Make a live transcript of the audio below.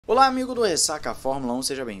Olá amigo do Ressaca Fórmula 1,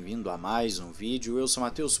 seja bem-vindo a mais um vídeo. Eu sou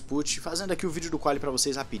Matheus Pucci, fazendo aqui o vídeo do quali para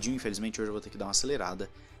vocês rapidinho. Infelizmente hoje eu vou ter que dar uma acelerada.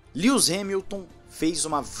 Lewis Hamilton fez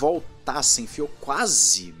uma voltaça, enfiou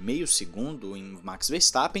quase meio segundo em Max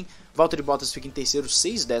Verstappen. Valtteri Bottas fica em terceiro,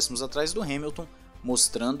 6 décimos atrás do Hamilton,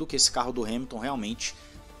 mostrando que esse carro do Hamilton realmente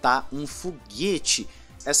tá um foguete.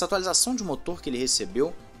 Essa atualização de motor que ele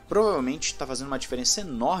recebeu provavelmente está fazendo uma diferença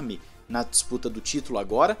enorme na disputa do título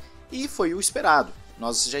agora, e foi o esperado.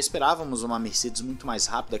 Nós já esperávamos uma Mercedes muito mais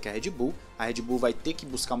rápida que a Red Bull. A Red Bull vai ter que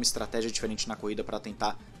buscar uma estratégia diferente na corrida para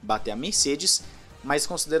tentar bater a Mercedes, mas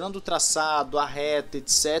considerando o traçado, a reta,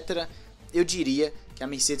 etc., eu diria que a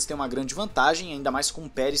Mercedes tem uma grande vantagem, ainda mais com o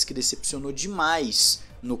Pérez, que decepcionou demais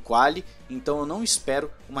no quali. Então eu não espero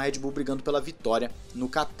uma Red Bull brigando pela vitória no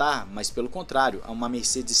Qatar, mas pelo contrário, uma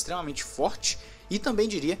Mercedes extremamente forte, e também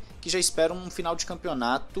diria que já espero um final de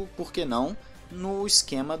campeonato, por que não, no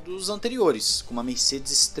esquema dos anteriores, com uma Mercedes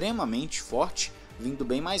extremamente forte, vindo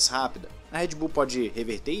bem mais rápida. A Red Bull pode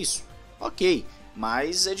reverter isso? Ok,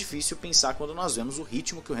 mas é difícil pensar quando nós vemos o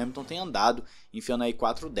ritmo que o Hamilton tem andado, enfiando aí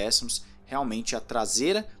 4 décimos. Realmente a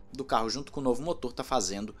traseira do carro junto com o novo motor está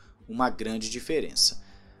fazendo uma grande diferença.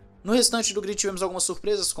 No restante do grid tivemos algumas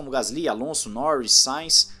surpresas, como Gasly, Alonso, Norris,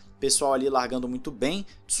 Sainz, pessoal ali largando muito bem,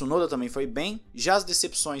 Tsunoda também foi bem. Já as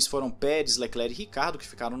decepções foram Pérez, Leclerc e Ricardo, que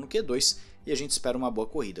ficaram no Q2, e a gente espera uma boa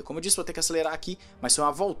corrida. Como eu disse, vou ter que acelerar aqui, mas foi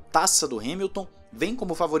uma voltaça do Hamilton, vem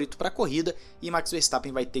como favorito para a corrida, e Max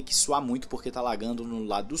Verstappen vai ter que suar muito porque está largando no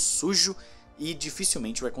lado sujo e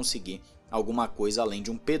dificilmente vai conseguir alguma coisa além de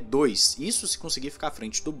um P2, isso se conseguir ficar à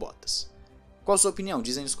frente do Bottas. Qual a sua opinião?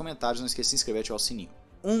 Diz aí nos comentários, não esqueça de se inscrever e ativar o sininho.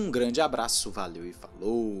 Um grande abraço, valeu e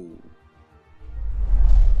falou!